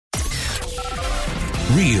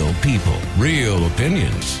Real people, real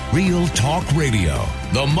opinions, real talk radio.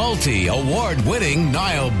 The multi-award-winning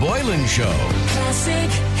Niall Boylan Show.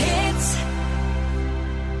 Classic hits.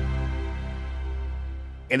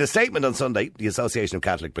 In a statement on Sunday, the Association of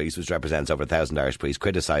Catholic Priests, which represents over 1,000 Irish priests,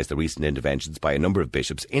 criticised the recent interventions by a number of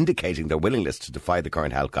bishops, indicating their willingness to defy the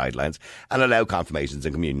current health guidelines and allow confirmations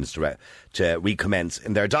and communions to recommence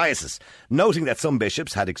in their diocese. Noting that some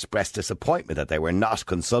bishops had expressed disappointment that they were not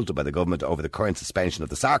consulted by the government over the current suspension of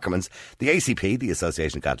the sacraments, the ACP, the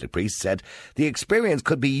Association of Catholic Priests, said the experience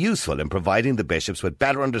could be useful in providing the bishops with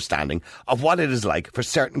better understanding of what it is like for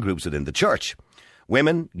certain groups within the church.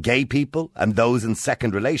 Women, gay people and those in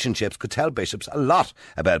second relationships could tell bishops a lot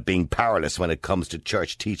about being powerless when it comes to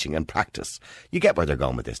church teaching and practice. You get where they're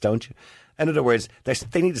going with this, don't you? In other words,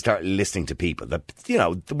 they need to start listening to people. The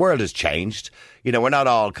world has changed. We're not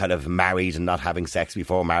all kind of married and not having sex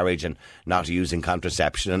before marriage and not using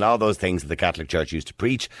contraception and all those things that the Catholic Church used to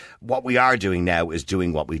preach. What we are doing now is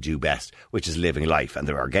doing what we do best, which is living life. And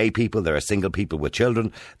there are gay people, there are single people with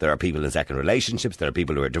children, there are people in second relationships, there are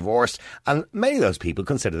people who are divorced, and many of those people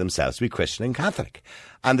consider themselves to be Christian and Catholic.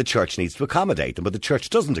 And the church needs to accommodate them, but the church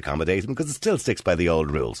doesn't accommodate them because it still sticks by the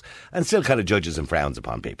old rules and still kind of judges and frowns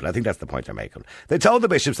upon people. I think that's the point they're making. They told the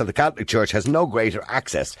bishops that the Catholic Church has no greater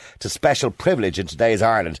access to special privilege in today's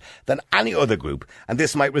Ireland than any other group, and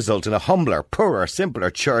this might result in a humbler, poorer,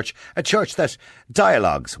 simpler church, a church that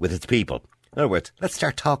dialogues with its people. In other words, let's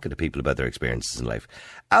start talking to people about their experiences in life.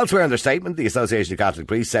 Elsewhere in their statement, the Association of Catholic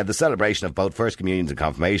Priests said the celebration of both First Communions and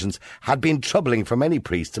Confirmations had been troubling for many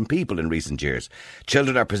priests and people in recent years.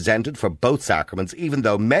 Children are presented for both sacraments, even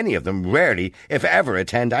though many of them rarely, if ever,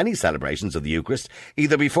 attend any celebrations of the Eucharist,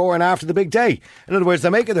 either before and after the big day. In other words,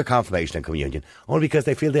 they're making their Confirmation and Communion only because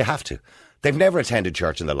they feel they have to. They've never attended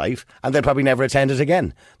church in their life, and they'll probably never attend it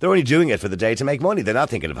again. They're only doing it for the day to make money. They're not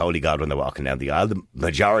thinking of Holy God when they're walking down the aisle. The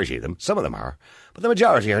majority of them, some of them are, but the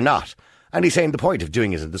majority are not. And he's saying the point of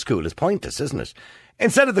doing it in the school is pointless, isn't it?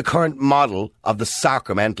 Instead of the current model of the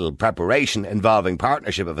sacramental preparation involving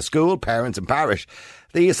partnership of a school, parents and parish,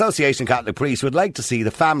 the Association of Catholic Priests would like to see the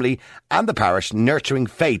family and the parish nurturing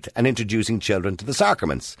faith and introducing children to the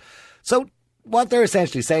sacraments. So what they're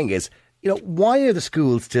essentially saying is, why are the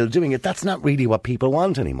schools still doing it? That's not really what people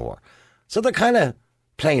want anymore. So they're kind of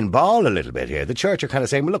playing ball a little bit here. The church are kind of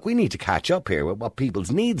saying, well, look, we need to catch up here with what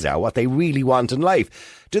people's needs are, what they really want in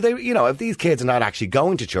life. Do they, if these kids are not actually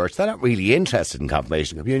going to church, they're not really interested in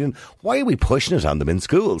Confirmation and Communion, why are we pushing it on them in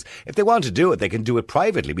schools? If they want to do it, they can do it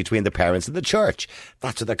privately between the parents and the church.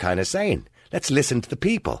 That's what they're kind of saying. Let's listen to the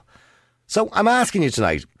people. So I'm asking you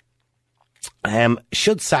tonight,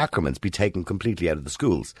 should sacraments be taken completely out of the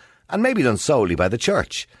schools? And maybe done solely by the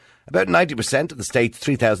church. About 90% of the state's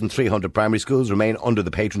 3,300 primary schools remain under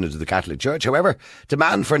the patronage of the Catholic Church. However,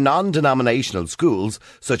 demand for non-denominational schools,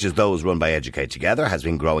 such as those run by Educate Together, has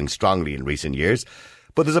been growing strongly in recent years.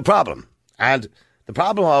 But there's a problem. And the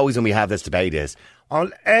problem always when we have this debate is, well,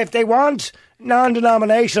 if they want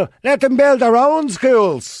non-denominational, let them build their own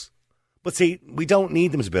schools. But see, we don't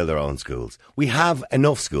need them to build their own schools. We have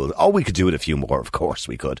enough schools. Oh, we could do it a few more, of course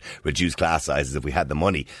we could. Reduce class sizes if we had the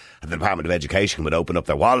money. And the Department of Education would open up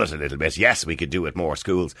their wallet a little bit. Yes, we could do it more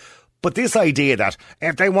schools. But this idea that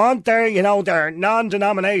if they want their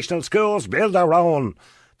non-denominational schools, build their own.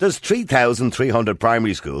 There's 3,300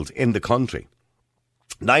 primary schools in the country.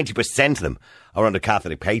 90% of them are under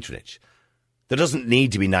Catholic patronage. There doesn't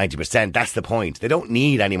need to be 90%. That's the point. They don't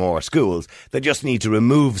need any more schools. They just need to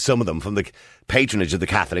remove some of them from the patronage of the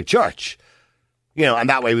Catholic Church. And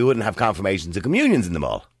that way we wouldn't have confirmations and communions in them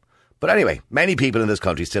all. But anyway, many people in this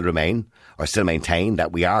country still maintain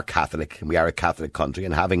that we are Catholic and we are a Catholic country,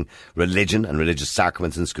 and having religion and religious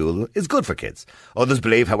sacraments in school is good for kids. Others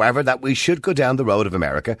believe, however, that we should go down the road of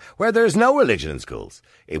America where there is no religion in schools.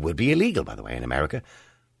 It would be illegal, by the way, in America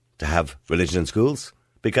to have religion in schools,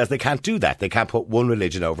 because they can't do that. They can't put one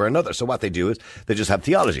religion over another. So what they do is they just have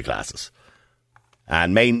theology classes.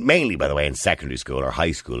 And mainly, by the way, in secondary school or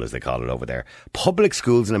high school, as they call it over there. Public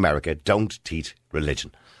schools in America don't teach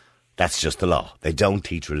religion. That's just the law. They don't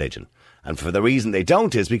teach religion. And for the reason they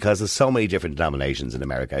don't is because there's so many different denominations in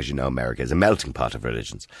America. As you know, America is a melting pot of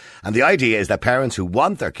religions. And the idea is that parents who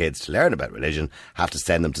want their kids to learn about religion have to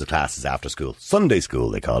send them to classes after school. Sunday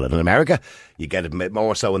school, they call it in America. You get it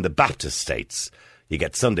more so in the Baptist states. You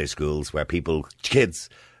get Sunday schools where kids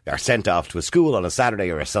are sent off to a school on a Saturday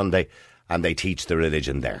or a Sunday, and they teach the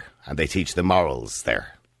religion there. And they teach the morals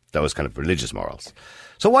there. Those kind of religious morals.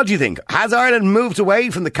 So what do you think? Has Ireland moved away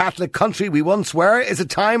from the Catholic country we once were? Is it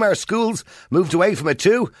time our schools moved away from it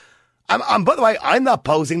too? By the way, I'm not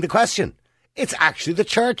posing the question. It's actually the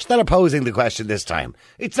church that are posing the question this time.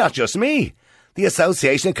 It's not just me. The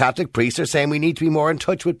Association of Catholic Priests are saying we need to be more in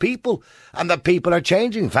touch with people and that people are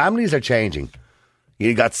changing, families are changing.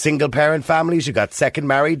 You've got single-parent families, you've got second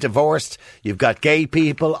married, divorced, you've got gay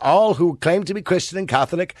people, all who claim to be Christian and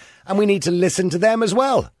Catholic, and we need to listen to them as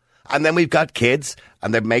well. And then we've got kids,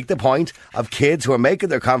 and they make the point of kids who are making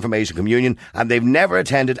their confirmation communion and they've never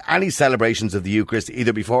attended any celebrations of the Eucharist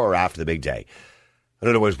either before or after the big day. In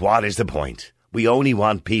other words, what is the point? We only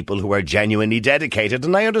want people who are genuinely dedicated,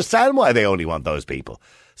 and I understand why they only want those people.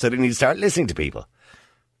 So they need to start listening to people.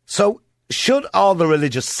 So, should all the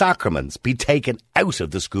religious sacraments be taken out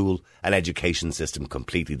of the school and education system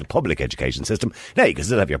completely, the public education system? Now, you can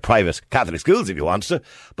still have your private Catholic schools if you want to,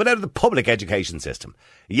 but out of the public education system.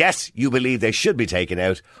 Yes, you believe they should be taken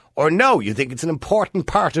out, or no, you think it's an important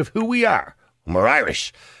part of who we are. We're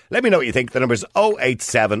Irish. Let me know what you think. The number's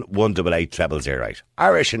 087 188 0008.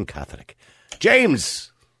 Irish and Catholic.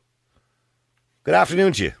 James, good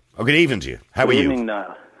afternoon to you, or good evening to you. How are you? Good evening,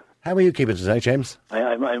 Niall. How are you keeping today, James?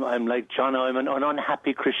 I'm like John. I'm an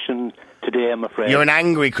unhappy Christian today, I'm afraid. You're an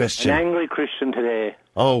angry Christian. An angry Christian today.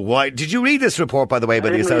 Oh, why? Did you read this report, by the way,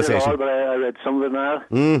 by the association? I didn't read it all, but I read some of it now.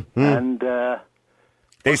 And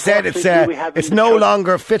they said it's no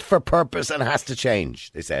longer fit for purpose and has to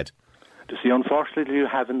change. They said. See, unfortunately, you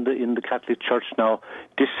have in the Catholic Church now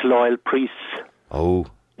disloyal priests. Oh.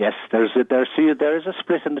 Yes, there is a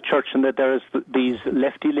split in the church, and that there is these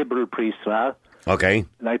lefty liberal priests. Well. Okay.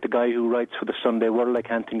 Like the guy who writes for the Sunday World, I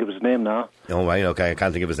can't think of his name now. Oh, right, okay, I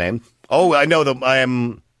can't think of his name. Oh, I know the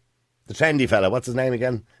trendy fella. What's his name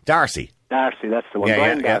again? Darcy. Darcy, that's the one.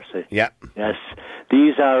 Brian Darcy. Yeah. Yes.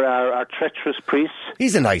 These are treacherous priests.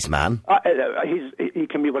 He's a nice man. He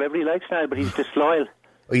can be whatever he likes now, but he's disloyal.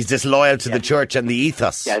 He's disloyal to the church and the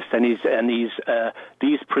ethos. Yes, and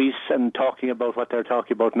these priests and talking about what they're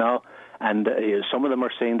talking about now, and some of them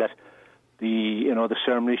are saying that the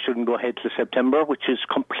ceremony shouldn't go ahead till September, which is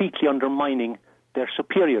completely undermining their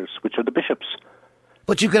superiors, which are the bishops.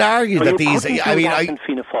 But you could argue that these...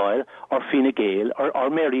 Fianna Fáil or Fine Gael or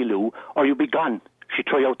Mary Lou, or you'll be gone. She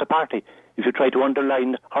throw out the party. If you try to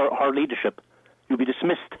underline her leadership, you'll be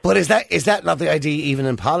dismissed. But is that not the idea even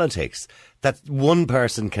in politics? That one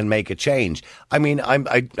person can make a change. I mean, I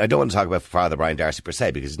don't want to talk about Father Brian Darcy per se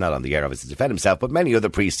because he's not on the air obviously to defend himself, but many other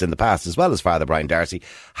priests in the past, as well as Father Brian Darcy,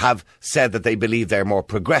 have said that they believe they're more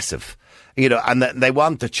progressive, and that they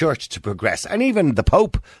want the church to progress. And even the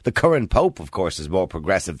Pope, the current Pope, of course, is more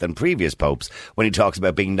progressive than previous popes when he talks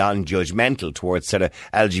about being non-judgmental towards sort of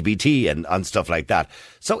LGBT and stuff like that.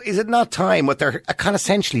 So is it not time, what they're kind of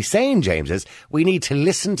essentially saying, James, is we need to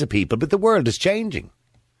listen to people, but the world is changing.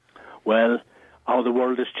 Well, how the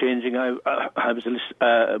world is changing.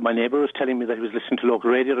 My neighbour was telling me that he was listening to local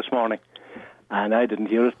radio this morning, and I didn't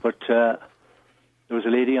hear it, but there was a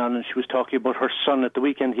lady on, and she was talking about her son at the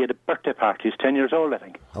weekend. He had a birthday party. He's 10 years old, I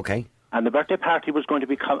think. Okay. And the birthday party was going to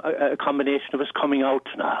be a combination of his coming out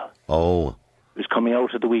now. Oh. He was coming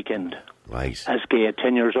out at the weekend. Right. As gay at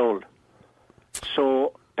 10 years old.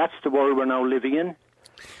 So that's the world we're now living in.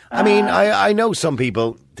 I mean, I know some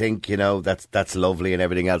people think, that's lovely and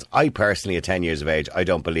everything else. I personally, at 10 years of age, I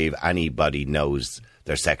don't believe anybody knows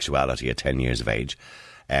their sexuality at 10 years of age,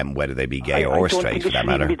 whether they be gay or straight, for that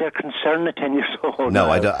matter. I don't think it should be their concern at 10 years old. No,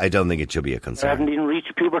 I don't think it should be a concern. They haven't even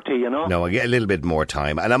reached puberty, No, I get a little bit more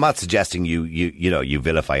time. And I'm not suggesting you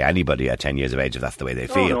vilify anybody at 10 years of age if that's the way they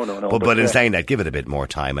feel. No. But in saying that, give it a bit more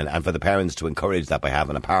time. And for the parents to encourage that by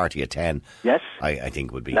having a party at 10, yes, I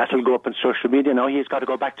think would be... That'll go up on social media now. He's got to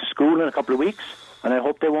go back to school in a couple of weeks. And I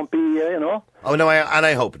hope they won't be, Oh, no,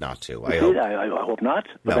 I hope not to. I hope not.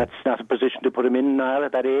 But that's not a position to put him in now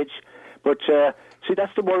at that age. But, see,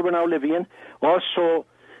 that's the world we're now living in. Also,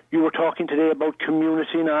 you were talking today about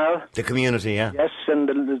community now. The community, yeah. Yes, and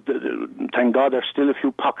thank God there's still a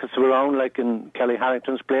few pockets around, like in Kelly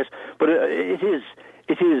Harrington's place. But it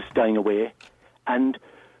is dying away. And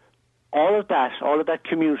all of that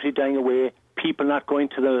community dying away, people not going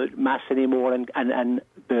to the Mass anymore and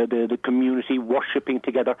the community worshipping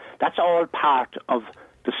together, that's all part of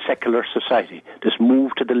the secular society. This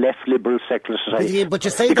move to the left liberal secular society. Yeah, but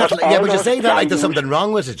you say that like there's something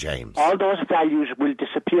wrong with it, James. All those values will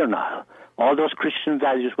disappear now. All those Christian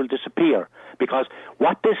values will disappear because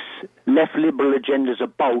what this left liberal agenda is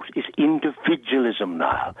about is individualism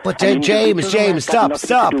now. But James, stop.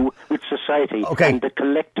 To do with society and the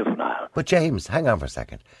collective now. But James, hang on for a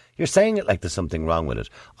second. You're saying it like there's something wrong with it.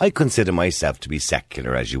 I consider myself to be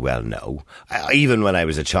secular, as you well know. Even when I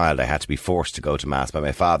was a child, I had to be forced to go to Mass by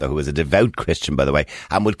my father, who was a devout Christian, by the way,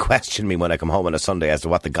 and would question me when I come home on a Sunday as to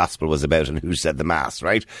what the gospel was about and who said the Mass,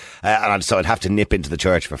 right? So I'd have to nip into the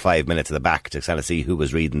church for 5 minutes at the back to kind of see who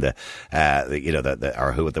was reading what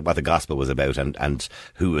the gospel was about and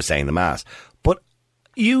who was saying the Mass. But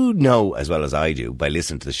you know as well as I do, by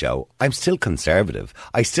listening to the show, I'm still conservative.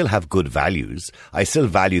 I still have good values. I still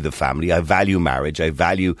value the family. I value marriage. I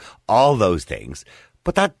value all those things.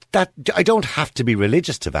 But that I don't have to be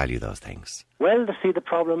religious to value those things. Well, to see the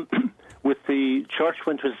problem with the church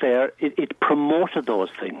when it was there, it promoted those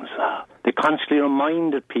things. They constantly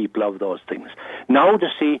reminded people of those things. Now, to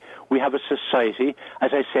see, we have a society,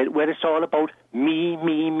 as I said, where it's all about me,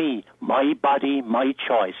 my body, my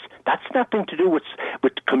choice. That's nothing to do with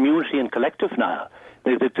community and collective now,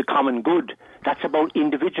 the common good. That's about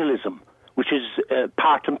individualism, which is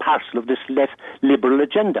part and parcel of this left liberal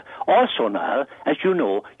agenda. Also now, as you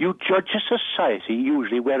know, you judge a society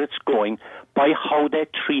usually where it's going by how they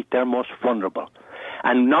treat their most vulnerable.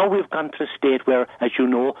 And now we've gone to a state where, as you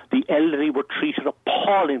know, the elderly were treated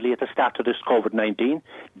appallingly at the start of this COVID-19,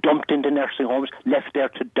 dumped into nursing homes, left there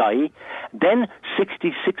to die. Then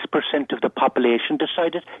 66% of the population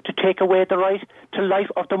decided to take away the right to life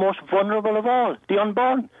of the most vulnerable of all, the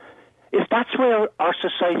unborn. If that's where our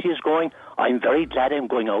society is going, I'm very glad I'm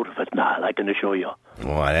going out of it, Niall, I can assure you.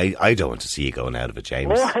 Well, I don't want to see you going out of it,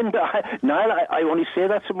 James. Oh, and Niall, I only say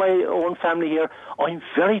that to my own family here. I'm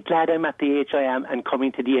very glad I'm at the age I am and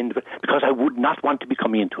coming to the end of it, because I would not want to be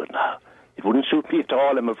coming into it now. It wouldn't suit me at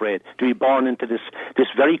all, I'm afraid, to be born into this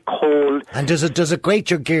very cold... And does it grate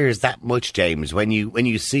your gears that much, James, when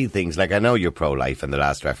you see things like, I know you're pro-life and the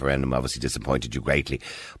last referendum obviously disappointed you greatly,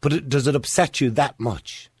 but does it upset you that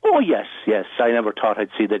much? Oh, yes. I never thought I'd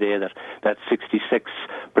see the day that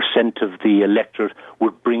 66% of the electorate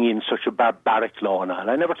would bring in such a barbaric law now.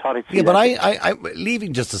 I never thought I'd see that. Yeah, but I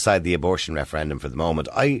leaving just aside the abortion referendum for the moment,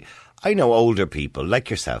 I know older people, like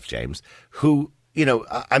yourself, James, who... You know,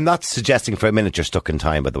 I'm not suggesting for a minute you're stuck in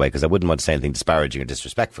time, by the way, because I wouldn't want to say anything disparaging or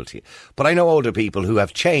disrespectful to you. But I know older people who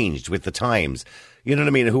have changed with the times, you know what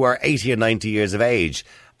I mean, who are 80 and 90 years of age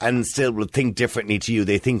and still will think differently to you.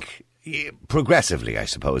 They think progressively, I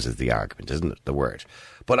suppose, is the argument, isn't it, the word?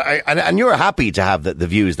 But and you're happy to have the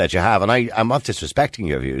views that you have, and I'm not disrespecting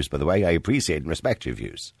your views, by the way. I appreciate and respect your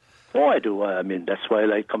views. Oh, I do. I mean, that's why I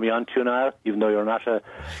like coming on to you now. Even though you're not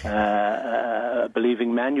a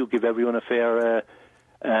believing man, you give everyone a fair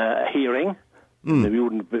hearing. Maybe you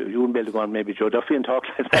wouldn't be able to go on maybe Joe Duffy and talk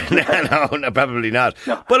like that. No, probably not.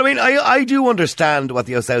 No. But I mean, I do understand what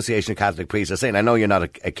the Association of Catholic Priests are saying. I know you're not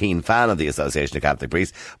a keen fan of the Association of Catholic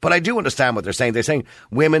Priests, but I do understand what they're saying. They're saying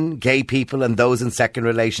women, gay people and those in second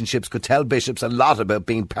relationships could tell bishops a lot about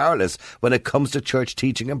being powerless when it comes to church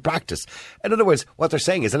teaching and practice. In other words, what they're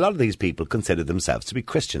saying is a lot of these people consider themselves to be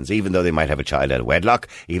Christians, even though they might have a child out of wedlock,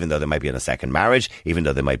 even though they might be in a second marriage, even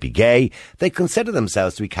though they might be gay. They consider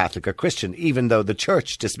themselves to be Catholic or Christian, even though the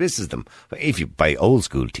church dismisses them, if you, by old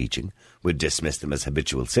school teaching, would dismiss them as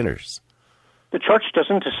habitual sinners. The church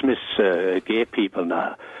doesn't dismiss gay people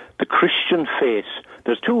now. The Christian faith,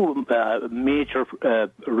 there's two major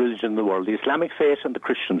religions in the world, the Islamic faith and the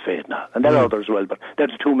Christian faith now. And there are others as well, but they're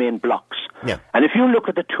the two main blocks. Yeah. And if you look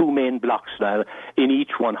at the two main blocks now, in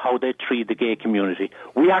each one, how they treat the gay community,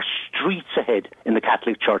 we are streets ahead in the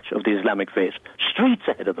Catholic Church of the Islamic faith. Streets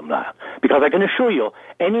ahead of them now. Because I can assure you,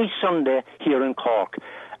 any Sunday here in Cork,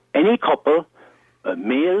 any couple,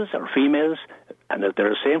 males or females, and if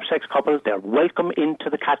they're a same-sex couple, they're welcome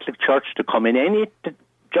into the Catholic Church to come in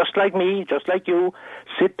just like me, just like you,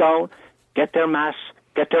 sit down, get their Mass,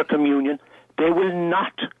 get their communion. They will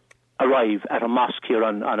not arrive at a mosque here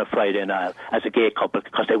on a Friday night as a gay couple,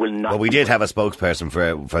 because they will not. Well, we did have a spokesperson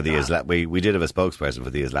for the we did have a spokesperson for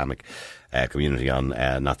the Islamic community on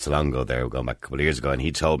not so long ago. There, going back a couple of years ago, and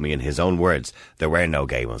he told me in his own words there were no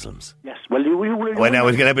gay Muslims. Yes, well, well, now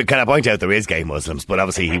can I point out there is gay Muslims, but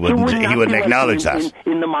obviously he wouldn't acknowledge that.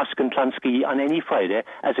 In the mosque in Clonskee on any Friday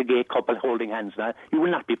as a gay couple holding hands now, you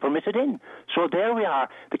will not be permitted in. So there we are.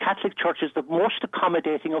 The Catholic Church is the most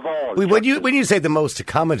accommodating of all. When you say the most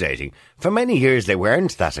accommodating, for many years they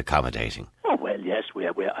weren't that accommodating. Oh, well, yes,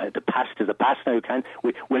 the past is the past now.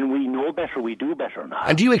 When we know better, we do better now.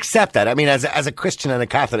 And do you accept that? I mean, as a Christian and a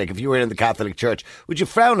Catholic, if you were in the Catholic Church, would you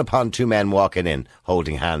frown upon two men walking in,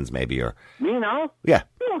 holding hands maybe? Or me now? Yeah.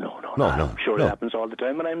 No. I'm sure it happens all the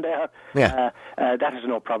time when I'm there. Yeah. That is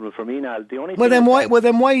no problem for me now. The only Well, thing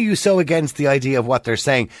then why are you so against the idea of what they're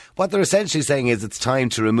saying? What they're essentially saying is it's time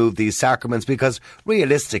to remove these sacraments because,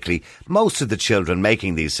 realistically, most of the children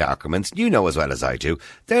making these sacraments, you know as well as I do,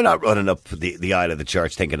 they're not running up the aisle of the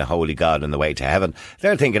church thinking of holy God and the way to heaven.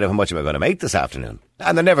 They're thinking of how much am I going to make this afternoon?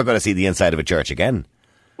 And they're never going to see the inside of a church again.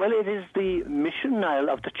 Well, it is the mission now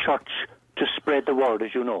of the church to spread the word,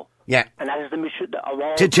 as you know. Yeah. And that is the mission of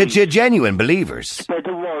all. To genuine believers. Spread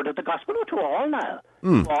the word of the gospel. No, to all now.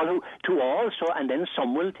 To all. So, and then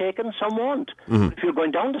some will take and some won't. If you're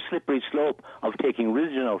going down the slippery slope of taking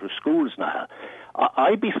religion out of schools now,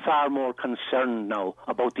 I'd be far more concerned now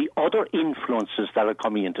about the other influences that are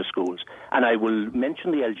coming into schools. And I will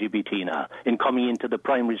mention the LGBT now, in coming into the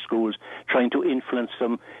primary schools, trying to influence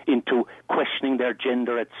them into questioning their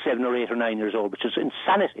gender at 7 or 8 or 9 years old, which is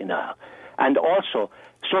insanity now. And also,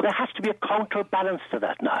 so there has to be a counterbalance to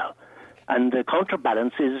that now. And the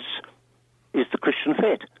counterbalance is the Christian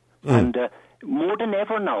faith. And more than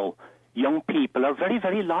ever now, young people are very,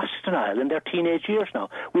 very lost now in their teenage years now.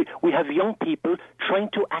 We have young people trying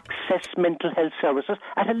to access mental health services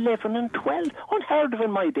at 11 and 12, unheard of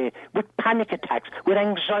in my day, with panic attacks, with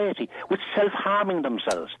anxiety, with self-harming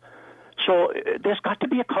themselves. So there's got to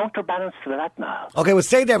be a counterbalance to that now. OK, well,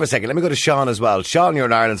 stay there for a second. Let me go to Sean as well. Sean, you're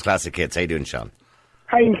in Ireland's Classic Hits. How you doing, Sean?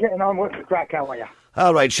 How you getting on? What's the crack? How are you?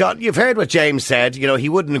 All right, Sean, you've heard what James said. You know, he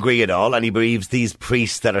wouldn't agree at all, and he believes these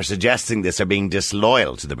priests that are suggesting this are being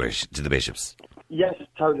disloyal to the bishops. Yes,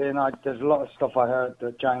 totally. And there's a lot of stuff I heard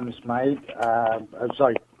that James made,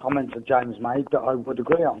 comments that James made that I would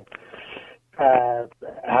agree on.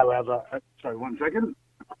 However, sorry, 1 second.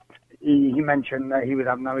 He mentioned that he would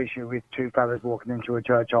have no issue with two fellas walking into a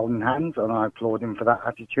church holding hands, and I applaud him for that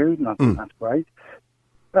attitude, and I think that's great.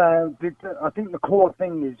 I think the core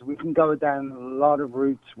thing is we can go down a lot of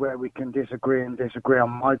routes where we can disagree on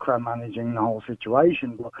micromanaging the whole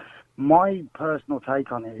situation. But my personal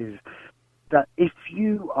take on it is that if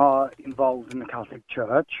you are involved in the Catholic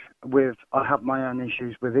Church, I have my own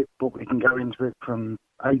issues with it, but we can go into it from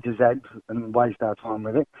A to Z and waste our time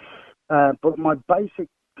with it. But my basic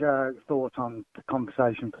thought on the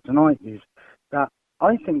conversation for tonight is that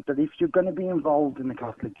I think that if you're going to be involved in the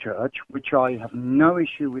Catholic Church, which I have no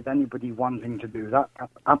issue with anybody wanting to do that,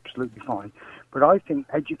 that's absolutely fine. But I think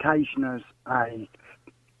education as a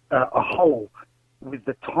whole, with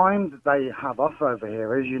the time that they have off over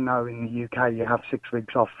here, as you know, in the UK you have 6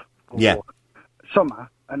 weeks off for summer,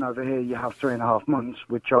 and over here you have 3.5 months,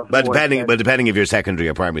 which depending if you're secondary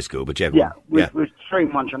or primary school, but with 3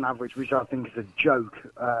 months on average, which I think is a joke,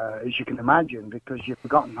 as you can imagine, because you've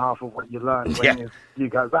forgotten half of what you learned when you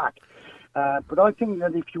go back. But I think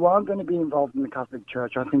that if you are going to be involved in the Catholic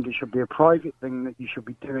Church, I think it should be a private thing that you should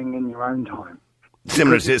be doing in your own time.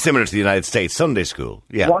 Similar to the United States Sunday school,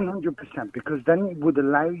 100%, because then it would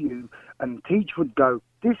allow you, and the teacher would go,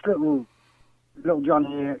 this little John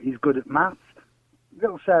here is good at maths,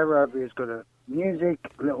 little Sarah over here is good at music,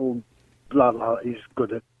 little blah blah is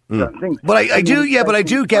good at certain things. But I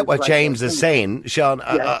do get what James is saying, Sean.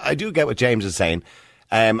 I do get what James is saying.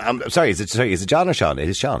 I'm sorry, is it John or Sean? It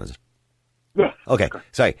is Sean, is it? Yeah. Okay,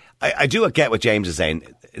 sorry. I do get what James is saying,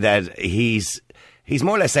 that he's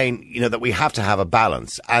more or less saying, you know, that we have to have a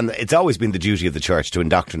balance, and it's always been the duty of the church to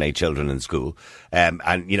indoctrinate children in school, and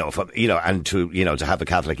to have a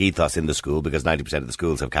Catholic ethos in the school, because 90% of the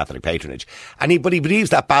schools have Catholic patronage. But he believes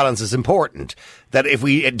that balance is important. That if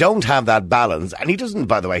we don't have that balance, and he doesn't,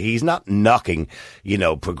 by the way, he's not knocking,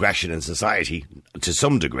 progression in society to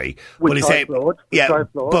some degree. But he's saying,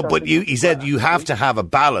 he said you have to have a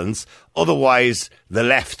balance, otherwise the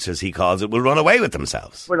left, as he calls it, will run away with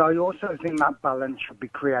themselves. Well, I also think that balance should be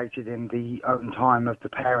created in the own time of the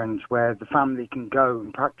parents, where the family can go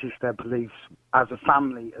and practice their beliefs as a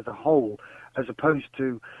family, as a whole, as opposed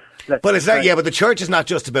to... But the church is not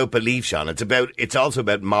just about belief, Sean. It's also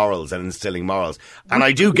about morals and instilling morals. And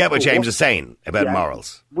I do get what James is saying about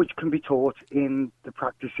morals. Which can be taught in the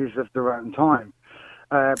practices of their own time.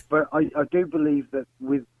 But I do believe that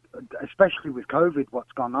especially with COVID,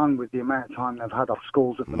 what's gone on with the amount of time they've had off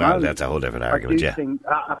schools at the moment. Well, that's a whole different argument,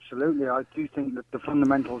 absolutely. I do think that the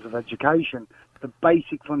fundamentals of education, the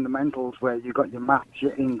basic fundamentals where you've got your maths,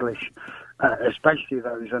 your English, especially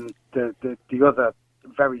those, and the other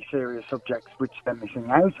very serious subjects which they're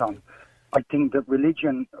missing out on. I think that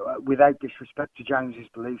religion, without disrespect to James's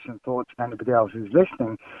beliefs and thoughts and anybody else who's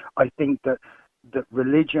listening, I think that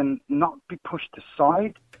religion not be pushed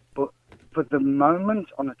aside, but for the moment,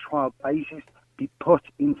 on a trial basis, be put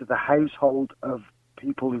into the household of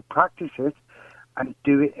people who practice it and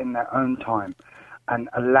do it in their own time, and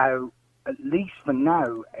allow at least for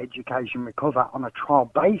now, education recover on a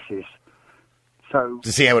trial basis. So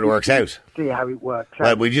to see how it works out. See how it works well,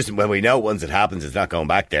 out. When we know once it happens, it's not going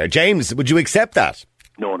back there. James, would you accept that?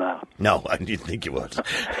 No. No, I didn't think you would. No.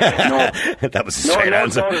 That was a straight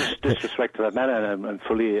answer. No disrespect to that man, and I'm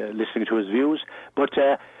fully listening to his views. But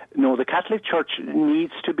no, the Catholic Church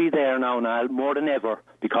needs to be there now, Niall, more than ever,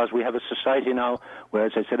 because we have a society now where,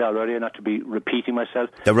 as I said already, not to be repeating myself,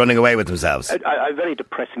 they're running away with themselves. I'm very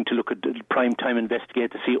depressing to look at the prime time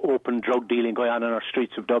investigate to see open drug dealing going on in our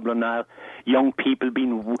streets of Dublin now. Young people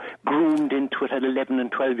being groomed into it at 11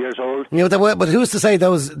 and 12 years old. You know, but who's to say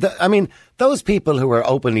those people who are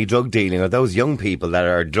openly drug dealing, or those young people that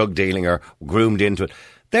are drug dealing or groomed into it,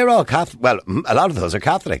 they're all Catholic. Well, a lot of those are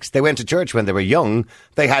Catholics. They went to church when they were young.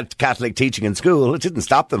 They had Catholic teaching in school. It didn't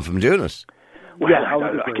stop them from doing it. Well,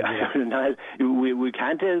 we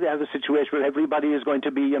can't have a situation where everybody is going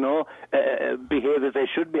to be, behave as they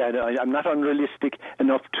should be. I'm not unrealistic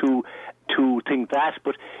enough to think that,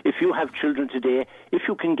 but if you have children today, if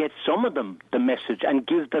you can get some of them the message and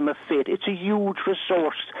give them a faith, it's a huge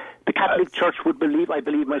resource. The Catholic Church would believe, I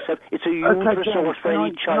believe myself, it's a huge resource for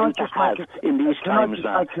any child to have in these times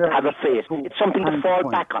now, to have a faith. It's something to fall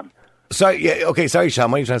back on. Sorry, Sean,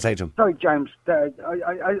 what are you trying to say to him? Sorry, James,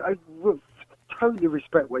 I totally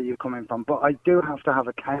respect where you're coming from, but I do have to have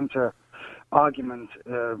a counter argument.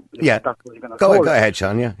 If that's what you're going to call it. Go ahead,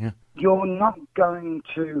 Sean. Yeah. You're not going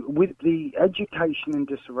to, with the education in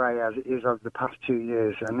disarray as it is over the past 2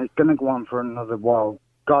 years, and it's going to go on for another while.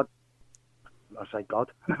 God.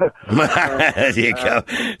 There you go.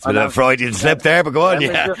 It's been a Freudian slip there, but go on.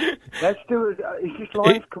 Let's do it. Is this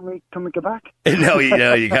live? Can we go back? No,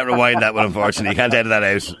 you can't rewind that one. Unfortunately, you can't edit that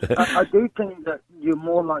out. I do think that you're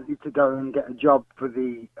more likely to go and get a job for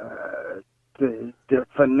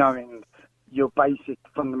for knowing your basic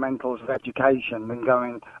fundamentals of education than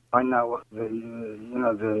going, I know what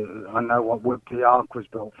I know what wood the ark was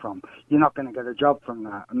built from. You're not going to get a job from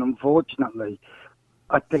that, and unfortunately,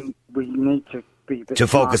 I think we need to be a bit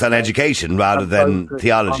focus on education rather than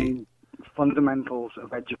theology. Fundamentals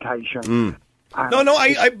of education. No,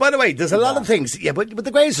 I by the way, there's a lot of things, but with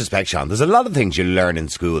the greatest respect, Sean, there's a lot of things you learn in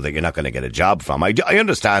school that you're not going to get a job from. I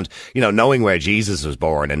understand, knowing where Jesus was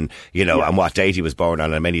born and, and what date he was born on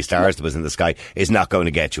and how many stars there was in the sky is not going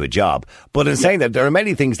to get you a job. But in saying that, there are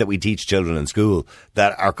many things that we teach children in school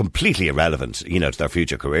that are completely irrelevant, to their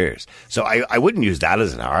future careers. So I wouldn't use that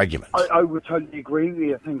as an argument. I would totally agree with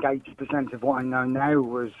you. I think 80% of what I know now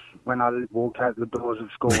was when I walked out the doors of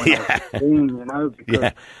school when I was 15,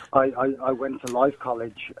 because I went to life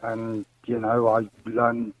college and, I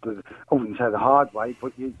learned, I wouldn't say the hard way,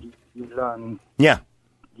 but you learn... Yeah.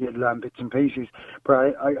 You learn bits and pieces.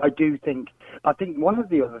 But I think one of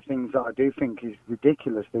the other things that I do think is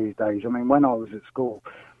ridiculous these days, I mean, when I was at school,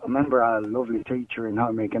 I remember I had a lovely teacher in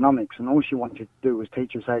home economics, and all she wanted to do was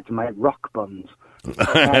teach us how to make rock buns.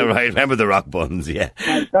 Right, remember the rock buns, yeah.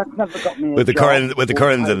 That never got me with the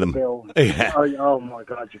currents in them. Yeah. Oh my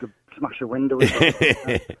God, you could smash a window with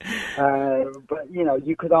it. But,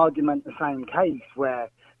 you could argument the same case where,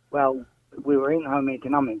 well, we were in home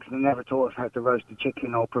economics and they never taught us how to roast a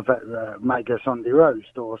chicken or make a Sunday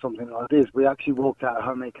roast or something like this. We actually walked out of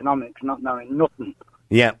home economics not knowing nothing.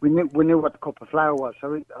 Yeah. We knew what the cup of flour was.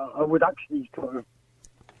 So I would actually sort of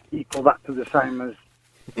equal that to the same as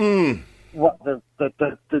what the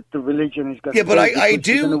religion is going to do. I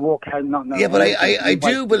do. Going to walk out not knowing. I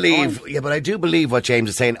do believe what James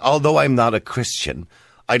is saying. Although I'm not a Christian,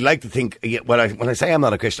 I'd like to think, when I say I'm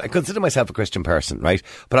not a Christian, I consider myself a Christian person, right?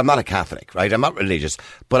 But I'm not a Catholic, right? I'm not religious.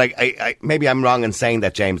 But I maybe I'm wrong in saying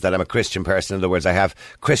that, James, that I'm a Christian person. In other words, I have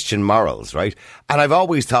Christian morals, right? And I've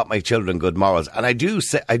always taught my children good morals. And I do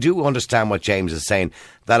understand what James is saying,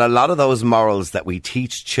 that a lot of those morals that we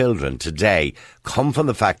teach children today come from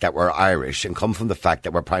the fact that we're Irish and come from the fact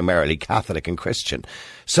that we're primarily Catholic and Christian.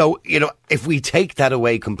 So, if we take that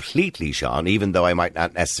away completely, Sean, even though I might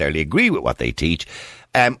not necessarily agree with what they teach,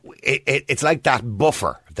 it's like that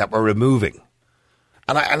buffer that we're removing.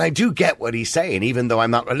 And I do get what he's saying, even though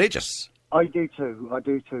I'm not religious. I do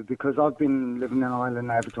too, because I've been living in Ireland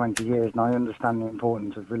now for 20 years and I understand the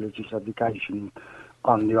importance of religious education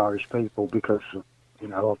on the Irish people because,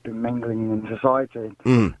 I've been mingling in society.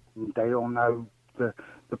 And they all know the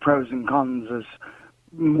pros and cons as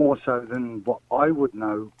more so than what I would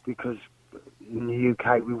know, because in the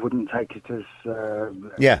UK we wouldn't take it as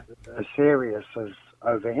serious as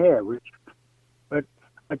over here, but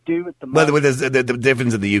I do at the moment. Well, the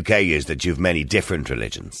difference in the UK is that you've many different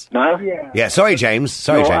religions. No? Yeah, sorry, James.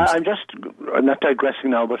 I'm not digressing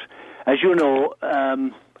now, but as you know,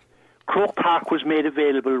 Croke Park was made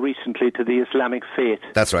available recently to the Islamic faith.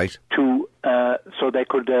 That's right. So they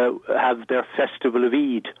could have their festival of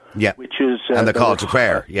Eid, which is and the call to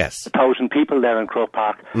prayer. Yes, 1,000 people there in Croke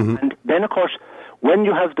Park, and then of course, when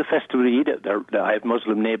you have the festival of Eid, I have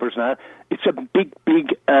Muslim neighbours now. It's a big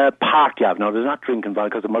party. Now there's not drinking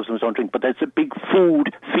involved because the Muslims don't drink, but it's a big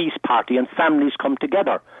food feast party, and families come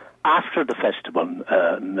together after the festival.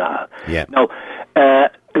 Now,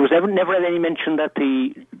 there was never any mention that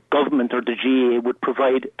the government or the GA would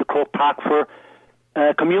provide the Croke Park for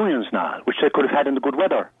communions now, which they could have had in the good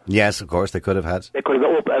weather. Yes, of course, they could have had. They could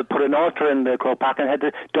have put an altar in the Croke Park and had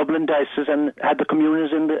the Dublin diocese and had the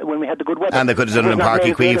communions when we had the good weather. And they could have done it in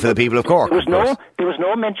Parky Queen for the people of Cork. There was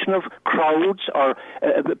no mention of crowds or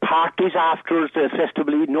parties after the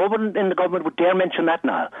festival. No one in the government would dare mention that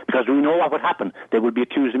now, because we know what would happen. They would be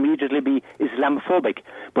accused immediately of being Islamophobic.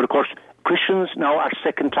 But of course, Christians now are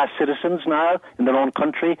second-class citizens now in their own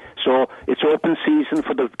country, so it's open season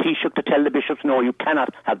for the Taoiseach to tell the bishops, no, you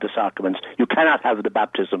cannot have the sacraments, you cannot have the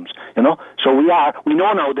baptisms, you know. So we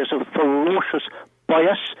know now there's a ferocious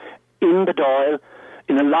bias in the Dáil,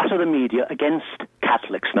 in a lot of the media, against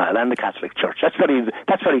Catholics now and the Catholic Church. That's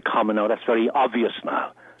very common now. That's very obvious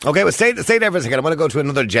now. Okay, well, stay there for a second. I want to go to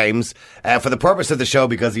another James for the purpose of the show,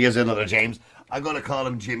 because he is another James. I'm going to call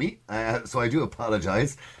him Jimmy, so I do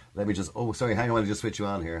apologise. Let me just... Oh, sorry, hang on. I'll just switch you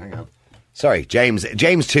on here. Hang on. Sorry, James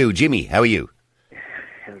 2. Jimmy, how are you?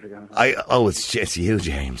 How's it going? It's you,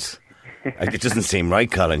 James. It doesn't seem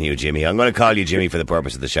right calling you Jimmy. I'm going to call you Jimmy for the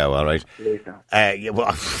purpose of the show, all right? Please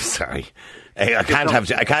don't. Sorry. I can't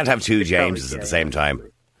have two Jameses at the same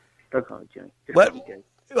time. Don't call me Jimmy.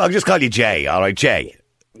 I'll just call you Jay, all right, Jay?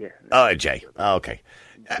 Yeah. All right, Jay. Okay.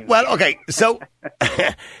 Okay, so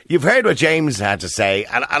you've heard what James had to say,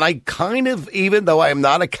 and I kind of, even though I'm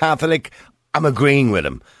not a Catholic, I'm agreeing with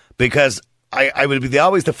him, because I would be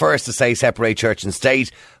always the first to say separate church and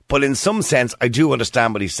state, but in some sense I do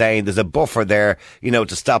understand what he's saying. There's a buffer there,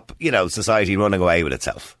 to stop, society running away with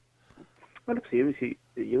itself. Well, look, seriously,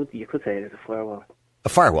 you could say it is a firewall. A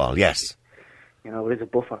firewall, yes. It is a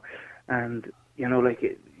buffer, and,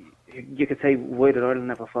 you could say, why did Ireland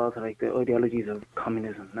never fall to the ideologies of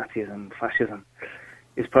communism, Nazism, fascism?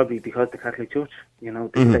 It's probably because the Catholic Church, the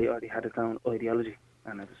state already had its own ideology,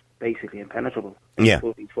 and it was basically impenetrable in the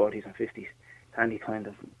 30s, 40s and 50s to any kind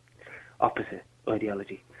of opposite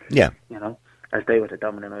ideology. Yeah. As they were the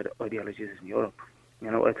dominant ideologies in Europe.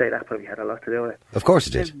 I'd say that probably had a lot to do with it. Of course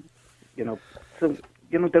it did. So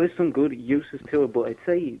there is some good uses to it, but I'd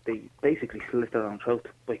say they basically slit their own throat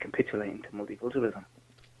by capitulating to multiculturalism.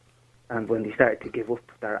 And when they started to give up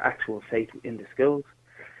their actual faith in the schools.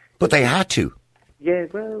 But they had to. Yeah,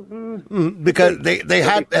 well... because they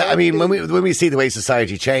had... I mean, when we see the way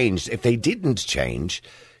society changed, if they didn't change,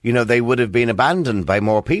 they would have been abandoned by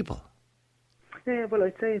more people. Yeah, well,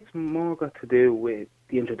 I'd say it's more got to do with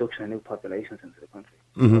the introduction of new populations into the country.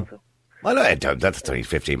 Mm-hmm. Well, I don't, that's only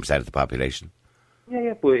 15% of the population.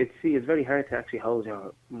 Yeah, but it's very hard to actually hold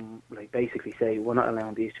your... basically say, we're not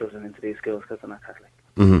allowing these children into these schools because they're not Catholic.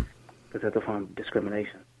 Mm-hmm. Because that's a form of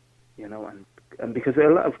discrimination, and because a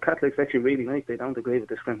lot of Catholics actually really they don't agree with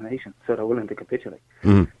discrimination, so they're willing to capitulate.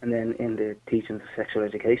 Mm. And then in the teachings of sexual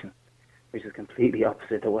education, which is completely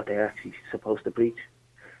opposite to what they're actually supposed to preach,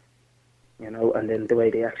 and then the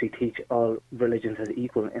way they actually teach all religions as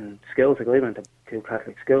equal in schools. I went to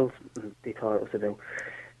Catholic schools, and they taught us about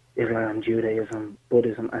Islam, Judaism,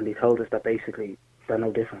 Buddhism, and they told us that basically they're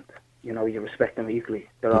no different. You respect them equally.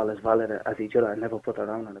 They're all as valid as each other and never put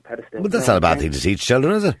their own on a pedestal. But that's not a bad thing to teach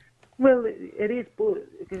children, is it? Well, it is, but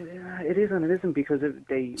it is and it isn't, because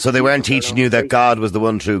they... So they weren't teaching you that God was the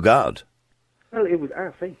one true God? Well, it was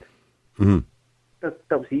our faith. Mm-hmm. That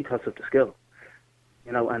was the ethos of the school.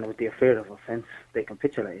 And it was the fear of offence. They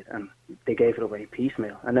capitulated and they gave it away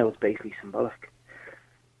piecemeal, and now it's basically symbolic.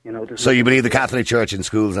 So you believe the Catholic Church in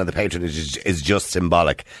schools and the patronage is just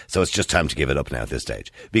symbolic, so it's just time to give it up now at this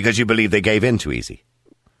stage, because you believe they gave in too easy?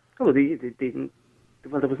 Oh, they didn't.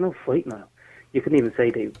 Well, there was no fight now. You couldn't even say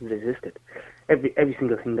they resisted. Every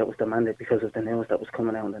single thing that was demanded, because of the news that was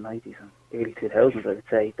coming out in the 90s and early 2000s, I would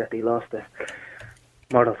say that they lost a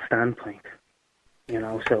moral standpoint.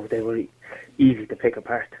 So they were easy to pick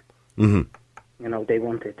apart. Mm-hmm. They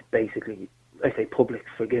wanted basically, I say, public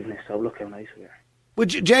forgiveness. So look how nice we are.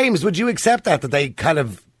 James, would you accept that they kind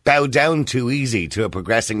of bowed down too easy to a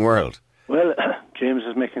progressing world? Well, James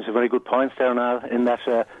is making some very good points there now, in that,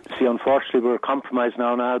 unfortunately we're compromised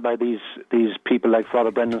now by these people like Father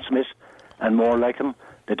Brendan Smith and more like him.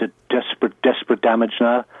 They did desperate damage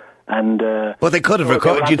now. And but they could have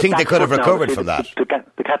recovered. Do you think they could have recovered from that?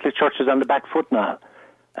 The Catholic Church is on the back foot now.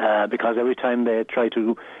 because every time they try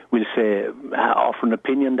to, we'll say, offer an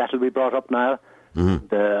opinion, that'll be brought up now. Mm-hmm.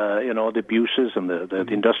 The abuses and the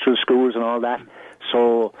industrial schools and all that.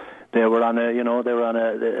 So they were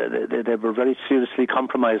they were very seriously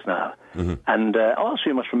compromised now. Mm-hmm. And also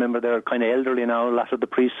you must remember they're kind of elderly now, a lot of the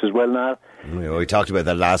priests as well now. We talked about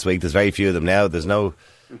that last week. There's very few of them now. There's no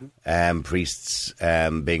priests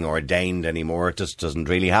being ordained anymore. It just doesn't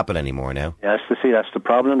really happen anymore now. Yes, that's the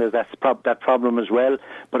problem. That's that problem as well.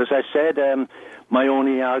 But as I said, my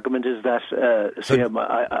only argument is that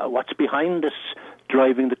what's behind this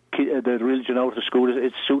driving the religion out of school,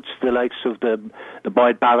 it suits the likes of the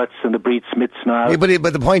Boyd Barretts and the Breed Smiths now. Yeah,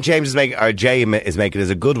 but the point James is making, or Jay is making, is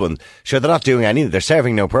a good one. Sure, they're not doing anything. They're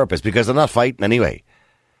serving no purpose because they're not fighting anyway.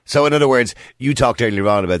 So, in other words, you talked earlier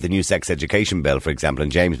on about the new sex education bill, for example,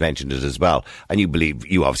 and James mentioned it as well. And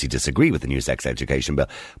you obviously disagree with the new sex education bill.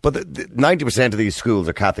 But 90% of these schools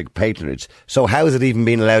are Catholic patronage. So how is it even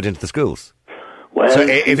being allowed into the schools? Well, so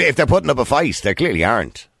if they're putting up a fight, they clearly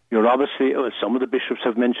aren't. You're obviously, some of the bishops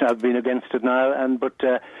have been against it now, but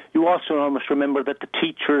you also must remember that the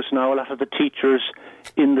teachers now, a lot of the teachers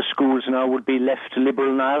in the schools now would be left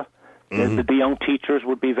liberal now. Mm-hmm. The young teachers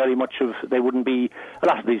would be very much a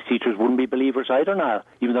lot of these teachers wouldn't be believers either now,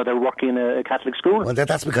 even though they're working in a Catholic school. Well,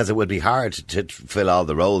 that's because it would be hard to fill all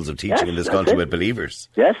the roles of teaching in this country with believers.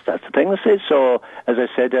 Yes, that's the thing. So, as I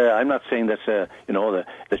said, I'm not saying that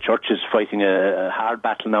the church is fighting a hard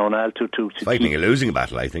battle now to fighting a losing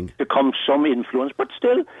battle, I think. Become some influence, but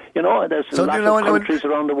still, there's a lot of countries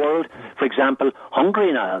around the world. For example,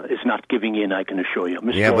 Hungary now is not giving in, I can assure you.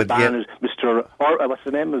 What's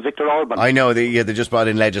the name? Victor Orban. I know, they just brought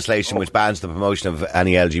in legislation which bans the promotion of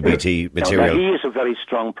any LGBT material. Now, he is a very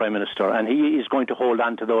strong Prime Minister, and he is going to hold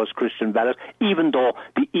on to those Christian values, even though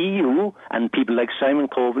the EU and people like Simon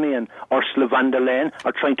Coveney and Ursula von der Leyen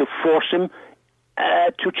are trying to force him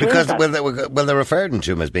to change because, that. They're referring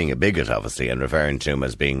to him as being a bigot, obviously, and referring to him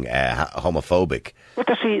as being homophobic. But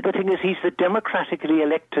the thing is, he's the democratically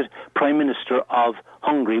elected Prime Minister of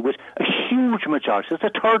Hungary with a huge majority. It's the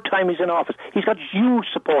third time he's in office. He's got huge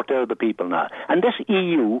support there of the people now. And this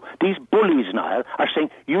EU, these bullies now, are saying,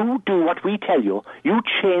 you do what we tell you, you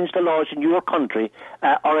change the laws in your country,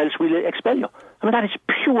 or else we'll expel you. I mean, that is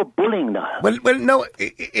pure bullying now. Well, no,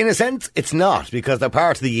 in a sense, it's not, because they're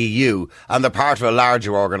part of the EU and they're part of a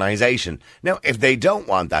larger organisation. Now, if they don't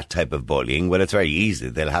want that type of bullying, well, it's very easy.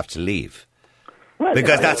 They'll have to leave. Well,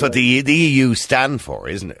 because that's what the EU stand for,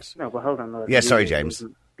 isn't it? No, but hold on. No, sorry, James.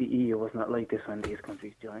 The EU was not like this when these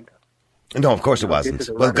countries joined it. No, of course it wasn't.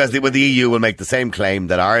 Well, because the EU will make the same claim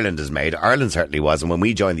that Ireland has made. Ireland certainly was. And when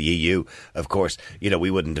we joined the EU, of course,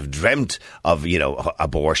 we wouldn't have dreamt of,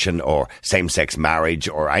 abortion or same-sex marriage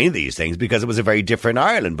or any of these things because it was a very different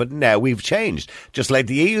Ireland. But now we've changed, just like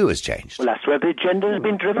the EU has changed. Well, that's where the agenda has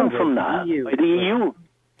been driven from now, by the EU.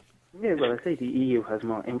 Yeah, well, I say the EU has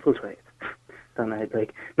more infiltrated than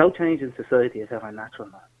no change in society is ever natural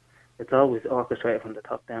now. It's always orchestrated from the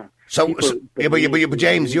top down. But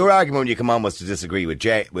James, your argument when you come on was to disagree with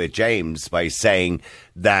James by saying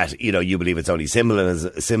that you believe it's only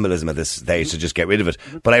symbolism at this stage, so just get rid of it.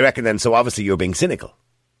 But I reckon then, so obviously you're being cynical.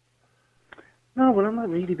 No, well, I'm not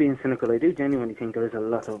really being cynical. I do genuinely think there is a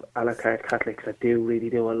lot of a la carte Catholics that do really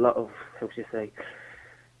do a lot of, how would you say,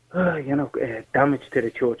 damage to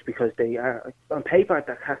the church because they are, on paper,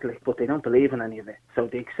 they're Catholic, but they don't believe in any of it. So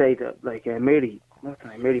they say that, like Mary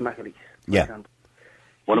McAleese, for example.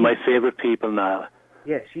 One of my favourite people now.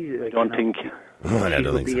 Yeah, she's. I don't think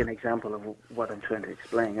would be an example of what I'm trying to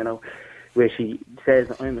explain. Where she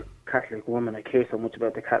says, "I'm a Catholic woman. I care so much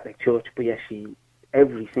about the Catholic Church," but yet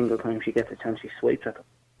every single time she gets a chance, she swipes at them.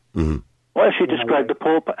 Mm-hmm. Well, she described the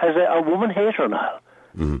Pope as a woman hater now.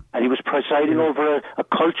 Mm-hmm. And he was presiding over a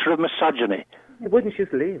culture of misogyny. Why don't you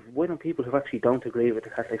just leave? Why don't people who actually don't agree with the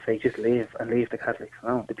Catholic faith just leave and leave the Catholics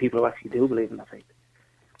alone? The people who actually do believe in the faith.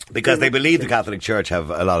 Because they believe the Catholic Church have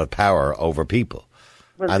a lot of power over people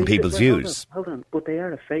and people's views. Hold on, but they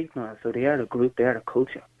are a faith now, so they are a group, they are a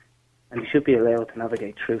culture. And they should be allowed to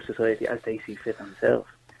navigate through society as they see fit themselves.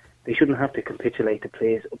 They shouldn't have to capitulate to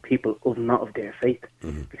plays of people not of their faith.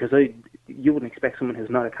 Mm-hmm. Because you wouldn't expect someone who's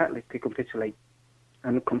not a Catholic to capitulate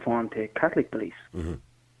and conform to Catholic beliefs. Mm-hmm.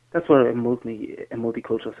 That's what a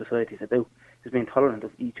multicultural society is about, is being tolerant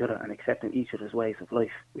of each other and accepting each other's ways of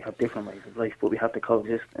life. We have different ways of life, but we have to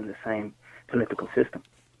coexist in the same political system.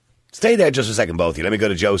 Stay there just a second, both of you. Let me go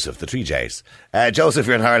to Joseph, the 3 J's. Joseph,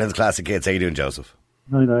 you're in Ireland's Classic Hits. How you doing, Joseph?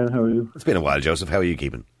 Hi, Niall. How are you? It's been a while, Joseph. How are you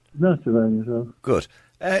keeping? Not too bad yourself. Good.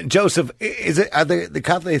 Joseph, are the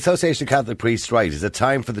Catholic Association of Catholic Priests right? Is it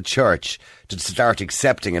time for the Church to start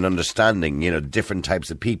accepting and understanding, different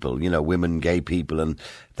types of people, women, gay people, and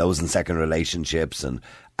those in second relationships,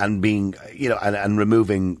 and being, and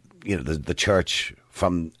removing, the Church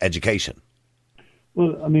from education?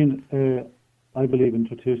 Well, I mean, I believe in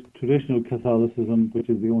traditional Catholicism, which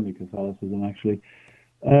is the only Catholicism actually.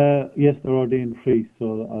 Yes, they're ordained priests,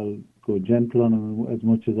 so I'll go gentle on them as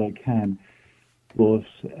much as I can. But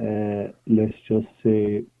let's just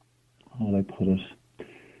say, how will I put it?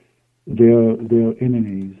 They're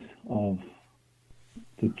enemies of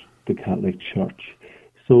the Catholic Church.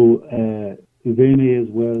 So they may as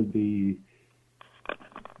well be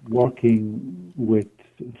working with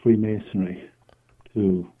Freemasonry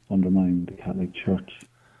to undermine the Catholic Church.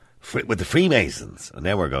 With the Freemasons? And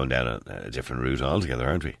now we're going down a different route altogether,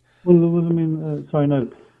 aren't we? Well, I mean, sorry, now,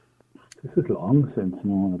 this is long since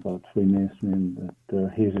known about Freemasonry and that their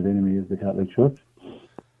hated enemy is the Catholic Church.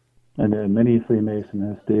 And many a Freemason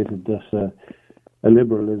has stated that a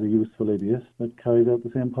liberal is a useful idiot that carries out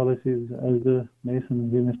the same policies as the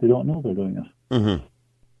Masons, even if they don't know they're doing it. Mm-hmm.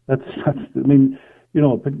 That's. I mean,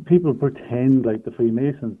 people pretend like the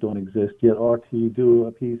Freemasons don't exist, yet RT do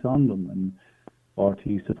a piece on them, and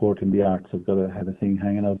RT supporting the arts have had a thing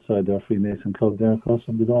hanging outside their Freemason club there across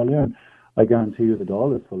from the Dáil Éireann. I guarantee you the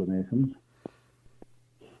Dáil is full of Masons.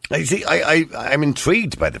 You see, I'm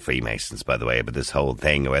intrigued by the Freemasons, by the way, about this whole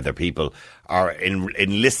thing, whether people are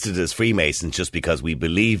enlisted as Freemasons just because we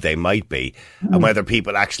believe they might be, and whether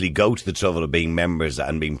people actually go to the trouble of being members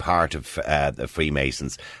and being part of the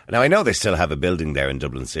Freemasons. Now, I know they still have a building there in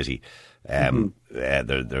Dublin City. They're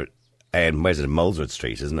where's it? Molesworth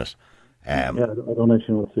Street, isn't it? I don't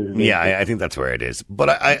actually know what to do. Yeah, I think that's where it is. But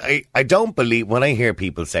I don't believe, when I hear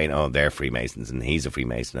people saying, oh, they're Freemasons and he's a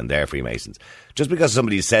Freemason and they're Freemasons, just because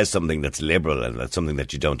somebody says something that's liberal and that's something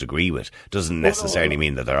that you don't agree with doesn't necessarily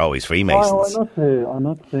mean that they're always Freemasons. I'm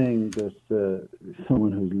not saying that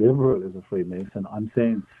someone who's liberal is a Freemason. I'm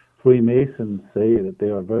saying Freemasons say that they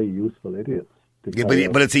are very useful idiots. Yeah,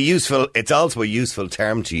 but it's also a useful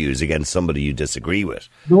term to use against somebody you disagree with.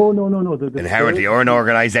 No. Inherently, or an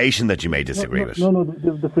organisation that you may disagree with. No.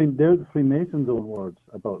 They're the Freemasons' own words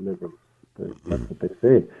about liberals. That's what they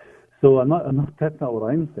say. So I'm not. That's not what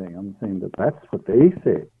I'm saying. I'm saying that that's what they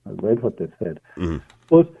say. I've read what they've said. Mm-hmm.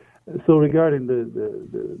 But so regarding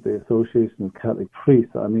the Association of Catholic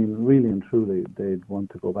Priests, I mean, really and truly, they'd want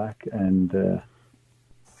to go back and.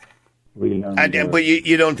 But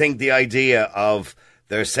you don't think the idea of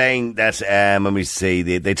they're saying that when we see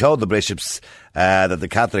they told the bishops that the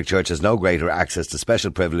Catholic Church has no greater access to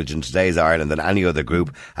special privilege in today's Ireland than any other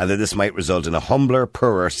group, and that this might result in a humbler,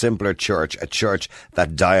 poorer, simpler church, a church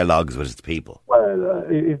that dialogues with its people. Well,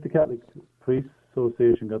 if the Catholic Priests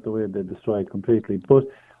Association got the way, they'd destroy it completely. But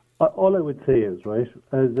all I would say is, right,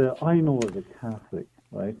 as I know as a Catholic,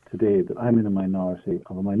 right, today that I'm in a minority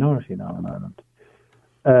now in Ireland.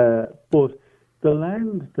 But the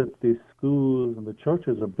land that the schools and the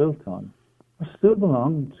churches are built on still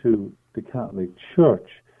belong to the Catholic Church.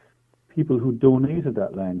 People who donated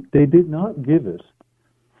that land, they did not give it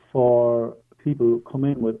for people who come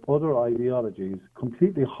in with other ideologies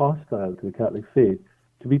completely hostile to the Catholic faith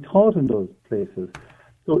to be taught in those places.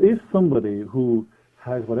 So if somebody who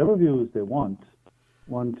has whatever views they want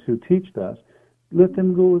to teach that, let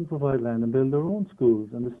them go and provide land and build their own schools,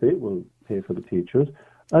 and the state will pay for the teachers.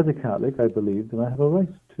 As a Catholic, I believe that I have a right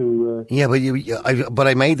to... Yeah, but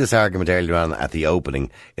I made this argument earlier on at the opening.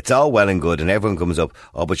 It's all well and good, and everyone comes up,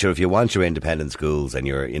 oh, but sure, if you want your independent schools and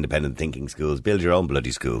your independent thinking schools, build your own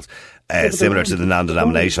bloody schools, similar to the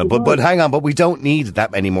non-denominational. But hang on, but we don't need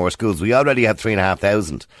that many more schools. We already have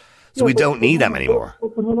 3,500, so we don't need that many more.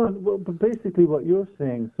 But hold on, but basically what you're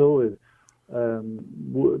saying is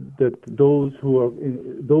that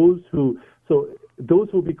those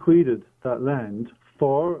who bequeathed that land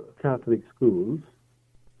for Catholic schools,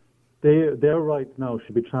 their rights now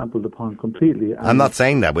should be trampled upon completely. I'm not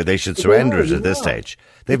saying that, but they should surrender it at this stage.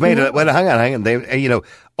 They've made it. Well, hang on. They,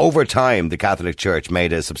 over time, the Catholic Church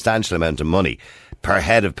made a substantial amount of money per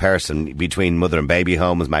head of person between mother and baby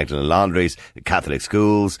homes, Magdalene laundries, Catholic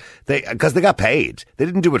schools. Because they got paid. They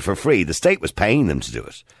didn't do it for free. The state was paying them to do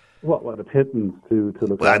it. What a pittance to look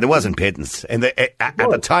at? Well, there wasn't pittance. At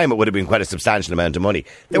the time, it would have been quite a substantial amount of money.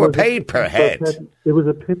 They were paid per head. It was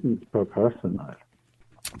a pittance per person.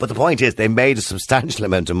 But the point is, they made a substantial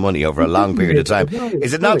amount of money over a long period of time.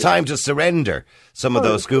 Is it not time to surrender some of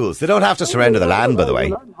those schools? They don't have to surrender the land, by the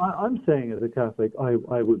way. I'm saying, as a Catholic,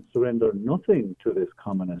 I would surrender nothing to this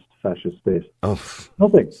communist fascist state. Oh,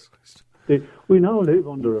 nothing. We now live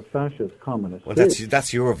under a fascist communist state.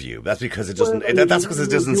 That's your view. That's because it doesn't. That's because it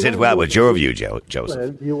doesn't sit well with your view, Joseph.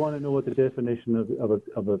 Well, you want to know what the definition of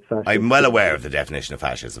a fascist? I'm well aware of the definition of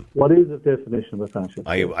fascism. What is the definition of a fascist?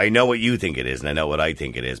 I know what you think it is, and I know what I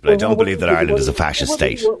think it is, but I don't believe that Ireland is a fascist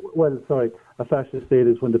state. A fascist state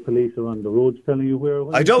is when the police are on the roads telling you where.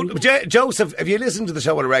 I don't, Joseph. If you listen to the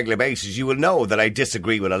show on a regular basis, you will know that I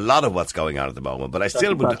disagree with a lot of what's going on at the moment. But I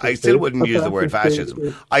still wouldn't use the word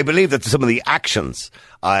fascism. I believe that some of the actions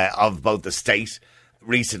of both the state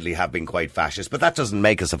recently have been quite fascist, but that doesn't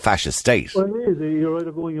make us a fascist state. Well, it is. You're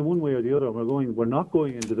either going in one way or the other. We're not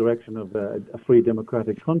going in the direction of a free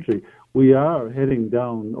democratic country. We are heading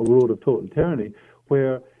down a road of total tyranny,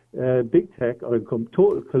 where big tech are in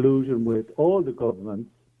total collusion with all the governments,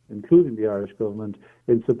 including the Irish government,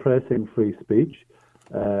 in suppressing free speech.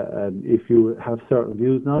 And if you have certain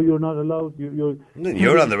views now, you're not allowed.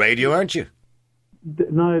 You're on the radio, aren't you?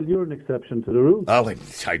 Niall, you're an exception to the rule. Oh,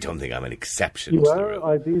 I don't think I'm an exception to the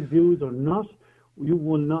rule. These views are not. You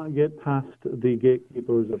will not get past the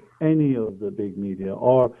gatekeepers of any of the big media,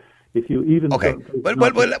 or if you even. Okay, well,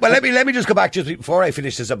 let me just go back just before I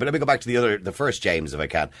finish this up. But let me go back to the first James, if I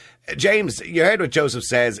can. James, you heard what Joseph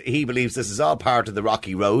says. He believes this is all part of the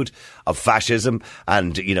rocky road of fascism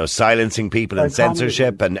and silencing people and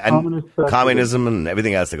censorship and communism and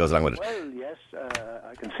everything else that goes along with it. Well, yes,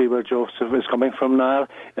 I can see where Joseph is coming from now.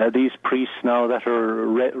 These priests now that are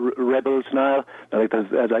rebels now,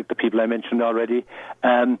 like the people I mentioned already.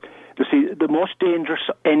 You see, the most dangerous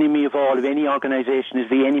enemy of all of any organisation is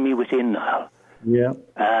the enemy within now. Yeah.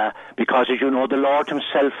 Because, as you know, the Lord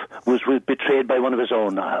himself was betrayed by one of his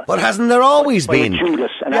own now. But hasn't there always been?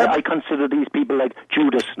 Judas, and I consider these people like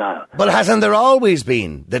Judas now. But hasn't there always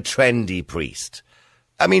been the trendy priest?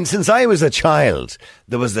 I mean, since I was a child,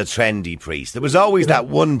 there was the trendy priest. There was always that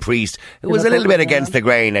one priest who was a little bit against the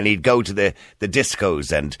grain, and he'd go to the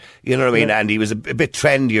discos, and you know what I mean, and he was a bit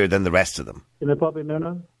trendier than the rest of them. Can I pop in there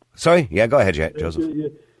now? Sorry? Yeah, go ahead, Joseph.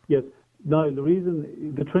 Yes. Now, the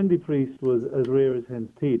reason the trendy priest was as rare as hen's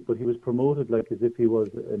teeth, but he was promoted like as if he was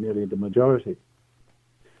nearly the majority.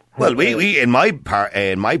 Well, we in my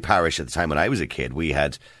parish at the time when I was a kid, we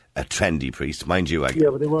had a trendy priest, mind you. I'm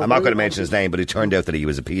not going to mention his name, but it turned out that he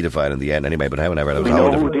was a paedophile in the end anyway, but however, that was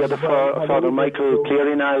all different. The other Father Michael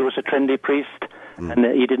Cleary now was a trendy priest, and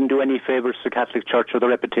he didn't do any favours to the Catholic Church or the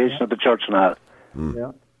reputation of the Church now.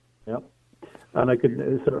 Yeah. And I could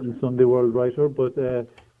a certain Sunday World writer, but the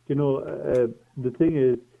thing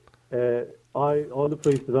is, all the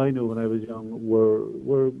priests that I knew when I was young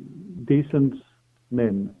were decent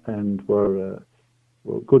men and were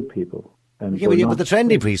good people. And but the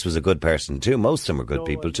trendy priest was a good person too. Most of them were good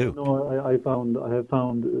people too. No, I have found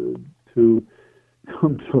to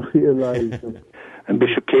come to realise. And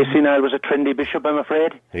Bishop Casey now was a trendy bishop, I'm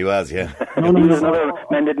afraid. He was, yeah. Another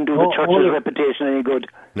man didn't do the church's reputation any good.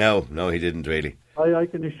 No, he didn't really. I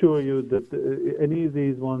can assure you that any of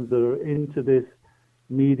these ones that are into this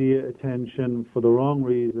media attention for the wrong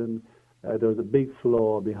reason, there's a big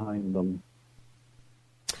flaw behind them.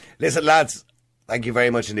 Listen, lads, thank you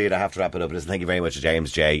very much indeed. I have to wrap it up. Listen, thank you very much to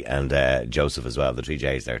James, Jay and Joseph as well, the three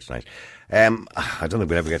J's there tonight. I don't think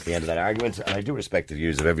we'll ever get to the end of that argument, and I do respect the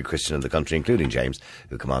views of every Christian in the country, including James,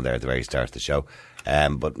 who come on there at the very start of the show.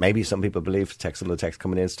 But maybe some people believe, some of the text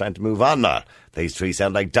coming in, it's time to move on now. These three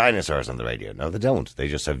sound like dinosaurs on the radio. No, they don't. They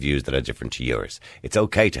just have views that are different to yours. It's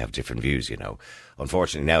okay to have different views, you know.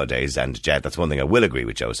 Unfortunately nowadays, and Jed, that's one thing I will agree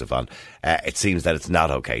with Joseph on, it seems that it's not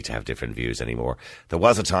okay to have different views anymore. There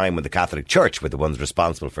was a time when the Catholic Church were the ones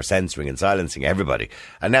responsible for censoring and silencing everybody.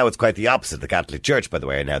 And now it's quite the opposite. The Catholic Church, by the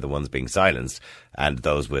way, are now the ones being silenced. And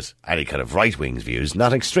those with any kind of right-wing views,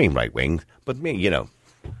 not extreme right-wing, but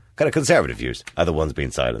kind of conservative views, are the ones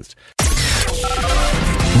being silenced.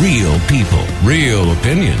 Real people, real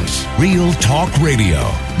opinions, real talk radio.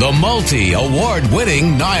 The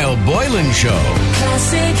multi-award-winning Niall Boylan Show.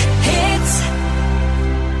 Classic hits.